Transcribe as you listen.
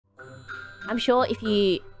I'm sure if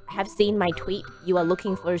you have seen my tweet, you are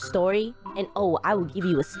looking for a story. And oh, I will give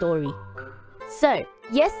you a story. So,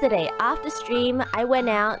 yesterday after stream, I went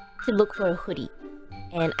out to look for a hoodie.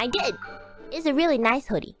 And I did. It's a really nice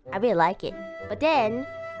hoodie. I really like it. But then,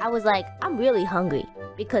 I was like, I'm really hungry.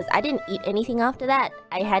 Because I didn't eat anything after that.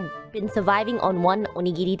 I had been surviving on one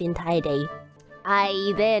onigiri the entire day.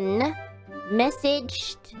 I then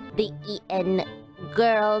messaged the EN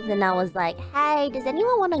girls and I was like, hey, does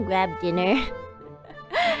anyone want to grab dinner?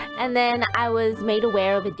 And then I was made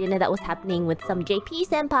aware of a dinner that was happening with some JP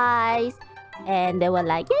senpais. And they were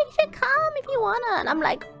like, yeah, you should come if you wanna. And I'm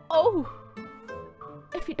like, oh,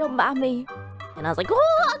 if you don't mind me. And I was like,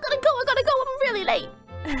 oh, I gotta go, I'm really late.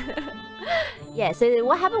 Yeah, so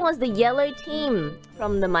what happened was the yellow team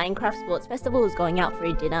from the Minecraft Sports Festival was going out for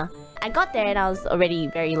a dinner. I got there and I was already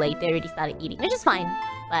very late. They already started eating, which is fine.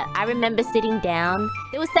 But I remember sitting down.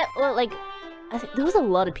 There was that, well, like, I think there was a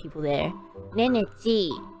lot of people there. Nenechi,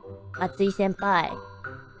 Matsui senpai,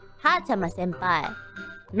 Ha a chama senpai,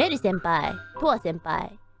 Meru senpai, Toa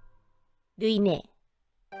senpai, Ruine,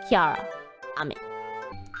 Kiara, Ame.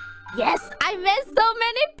 Yes, I met so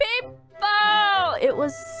many people! It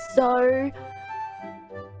was so...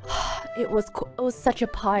 It was such a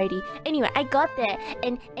party. Anyway, I got there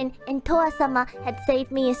and Toa-sama had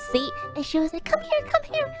saved me a seat and she was like, come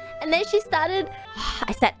here. And then she started...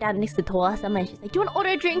 I sat down next to Toa-sama and she's like, do you want to order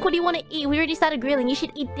a drink? What do you want to eat? We already started grilling. You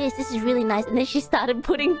should eat this. This is really nice. And then she started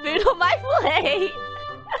putting food on my plate.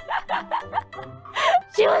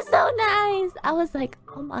 She was so nice. I was like,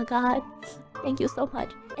 oh my god. Thank you so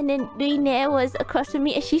much. And then Ruine was across from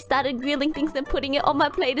me and she started grilling things and putting it on my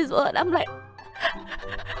plate as well. And I'm like...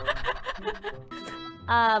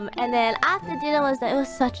 and then after dinner it was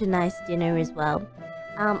such a nice dinner as well.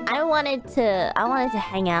 I wanted to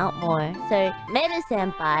hang out more. So Meru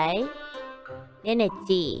senpai,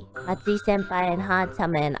 Nenechi, Matsui senpai, and Ha a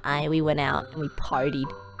chama and we went out and we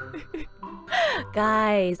partied.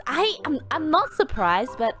 Guys, I'm not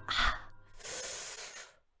surprised, but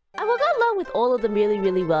I got along with all of them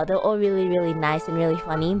really well. They're all really nice and really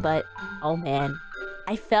funny, but oh man,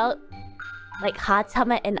 I felt like Ha a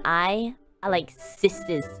chama and I are like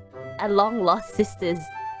sisters, long lost sisters.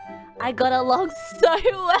 I got along so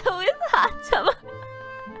well with Ha a chama.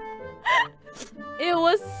 It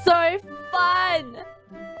was so fun.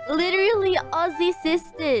 Literally Aussie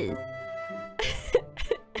sisters.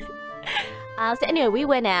 So anyway, we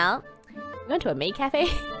went out. We went to a maid cafe.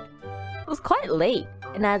 It was quite late.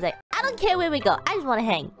 And I was like, I don't care where we go. I just want to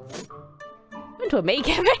hang. We went to a maid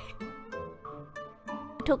cafe.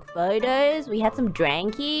 We took photos. We had some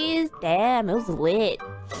drankies. Damn, it was lit.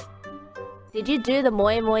 Did you do the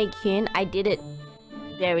Moe Moe Kyun? I did it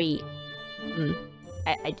very...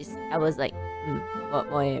 I was like... Moe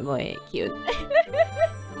Moe Kyun.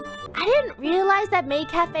 I didn't realize that maid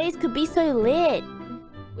cafes could be so lit.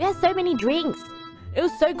 We had so many drinks. It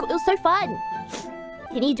was so cool. It was so fun.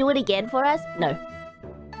 Can you do it again for us? No.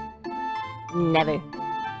 Never.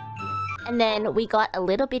 And then we got a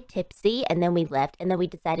little bit tipsy and then we left and then we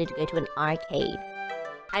decided to go to an arcade.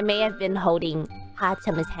 I may have been holding Ha a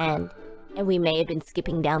chama's hand and we may have been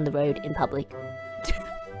skipping down the road in public.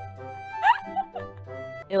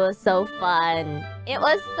 It was so fun. It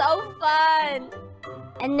was so fun.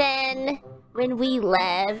 And then when we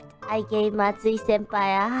left, I gave Matsui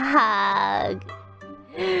senpai a hug.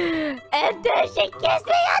 And then she kissed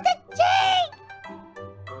me on the cheek!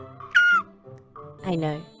 I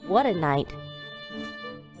know. What a night.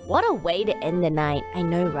 What a way to end the night. I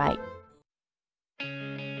know, right?